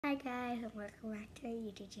Hi guys, and welcome back to my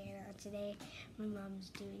YouTube channel. Today, my mom's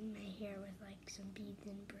doing my hair with like some beads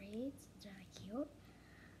and braids. It's really cute.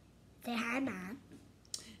 Say hi, Mom.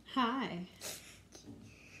 Hi.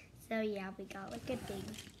 So yeah, we got like a big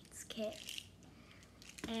beads kit,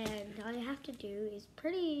 and all you have to do is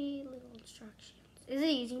pretty little instructions. Is it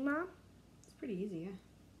easy, Mom? It's pretty easy,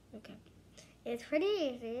 yeah. Okay. It's pretty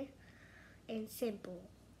easy and simple.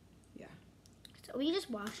 Yeah. So we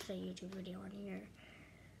just watched a YouTube video on here.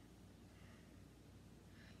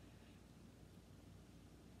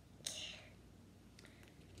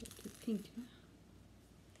 Pink.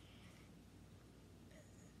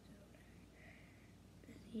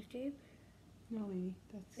 YouTube? No, Lainey,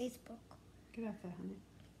 that's... Facebook. Get off that, honey.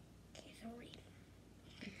 Okay, so read.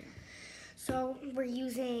 Okay. So we're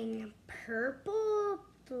using purple,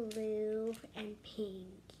 blue, and pink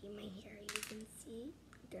in my hair. You can see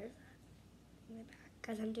there's that in the back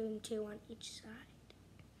because I'm doing 2 on each side.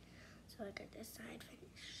 So I got this side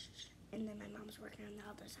finished, and then my mom's working on the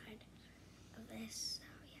other side of this. So yeah.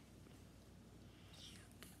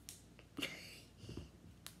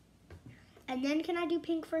 And then can I do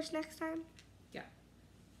pink first next time? Yeah.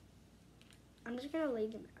 I'm just gonna lay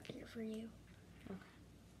them out here for you. Okay.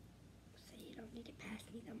 So you don't need to pass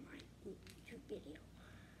me the mic. Your video.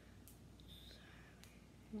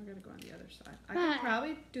 We're gonna go on the other side. I could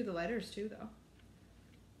probably do the letters too, though.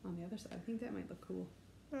 On the other side, I think that might look cool.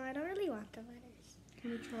 No, I don't really want the letters.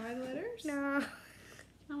 Can we try the letters? No.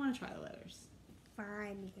 I want to try the letters.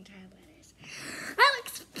 Fine, you can try the letters. That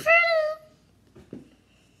looks pretty.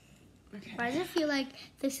 Okay. Why does it feel like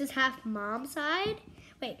this is half mom's side?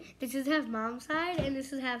 Wait, this is half mom's side and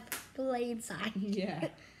this is half Blaine's side. Yeah.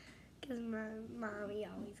 Because my mommy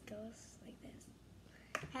always goes like this.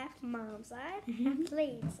 Half mom's side, Mhm. half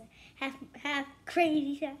Blaine's side, half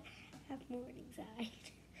crazy side, half morning side.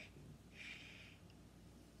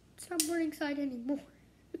 It's not morning side anymore.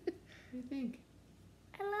 What do you think?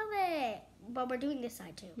 I love it. But we're doing this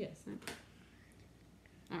side too. Yes.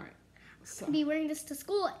 All right. So. I'll be wearing this to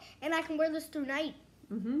school and I can wear this through night.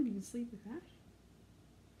 You can sleep with that.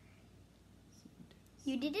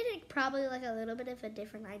 You did it probably like a little bit of a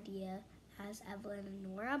different idea as Evelyn and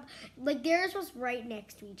Nora. Like theirs was right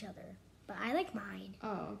next to each other, but I like mine.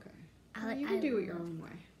 Oh, okay. I You can do it your own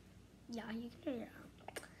way. Yeah, you can do it your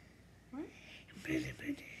own.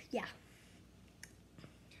 What? Yeah.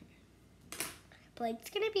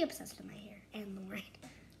 Blake's gonna be obsessed with my hair, and Lauren.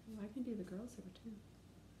 Well, I can do the girls' hair too.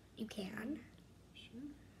 You can. Sure.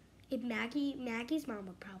 If Maggie's mom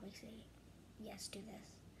would probably say, yes, do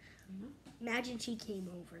this. Yeah. Imagine she came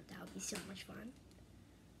over. That would be so much fun.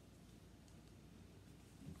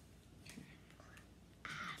 Okay.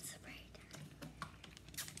 Spray time.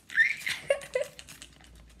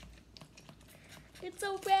 It's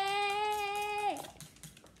so wet.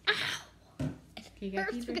 Ow. Okay, you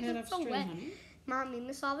gotta keep your head up straight, honey. Mommy,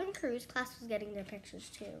 Miss Alvin Cruz class was getting their pictures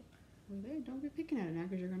too. Well, there, don't be picking at it now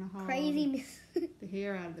because you're gonna haul Crazy Miss. the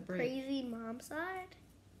hair out of the braid. Crazy mom side.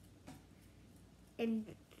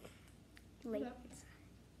 And late Yep.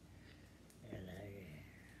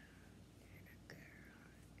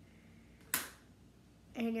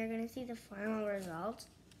 and you're gonna see the final results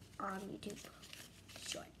on YouTube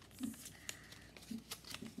Shorts.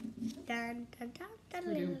 Dun dun dun dun.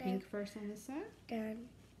 We're doing dun, pink first on this side. dun.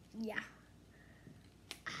 Yeah.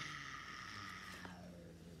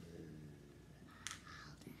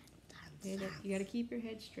 Okay, you gotta keep your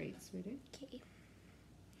head straight, sweetie. Okay.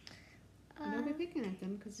 And don't be picking at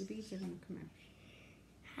them because the beads are gonna come out.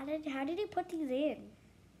 How did you put these in?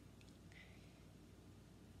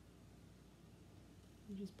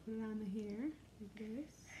 You just put it on the hair like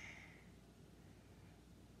this.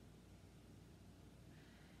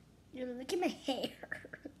 Look at my hair.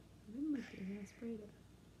 I didn't like your hair sprayed it.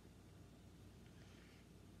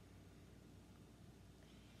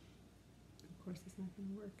 Of course, it's not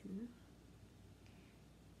gonna work now.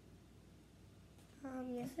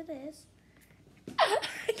 Yes, it is.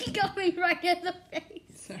 He got me right in the face.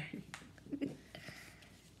 Sorry.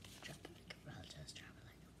 Drop it like a roll, just drop it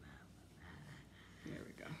like a roll. There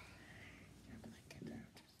we go. Drop it like a roll,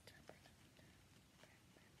 just drop it.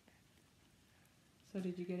 So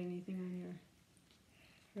did you get anything on your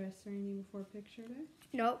dress or anything before picture day?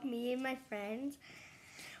 Nope, me and my friends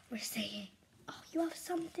were saying, oh, you have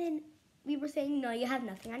something. We were saying, no, you have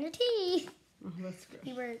nothing on your teeth. Oh, that's good.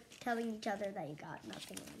 We were telling each other that you got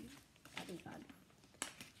nothing on.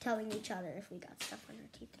 Telling each other if we got stuff on our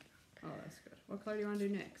teeth. Oh, that's good. What color do you want to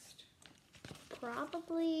do next?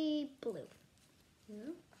 Probably blue.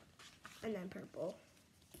 Yeah. And then purple.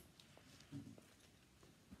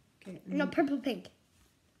 Okay. No, purple pink.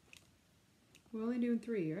 We're only doing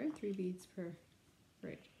 3, right? 3 beads per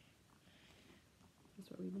braid. That's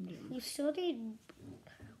what we've been doing. You still need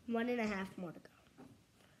 1.5 more to go.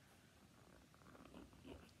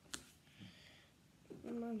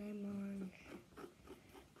 Come on,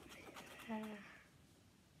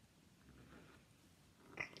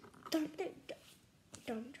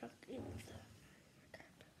 don't trust me with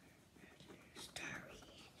the story.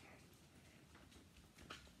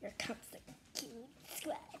 Your cups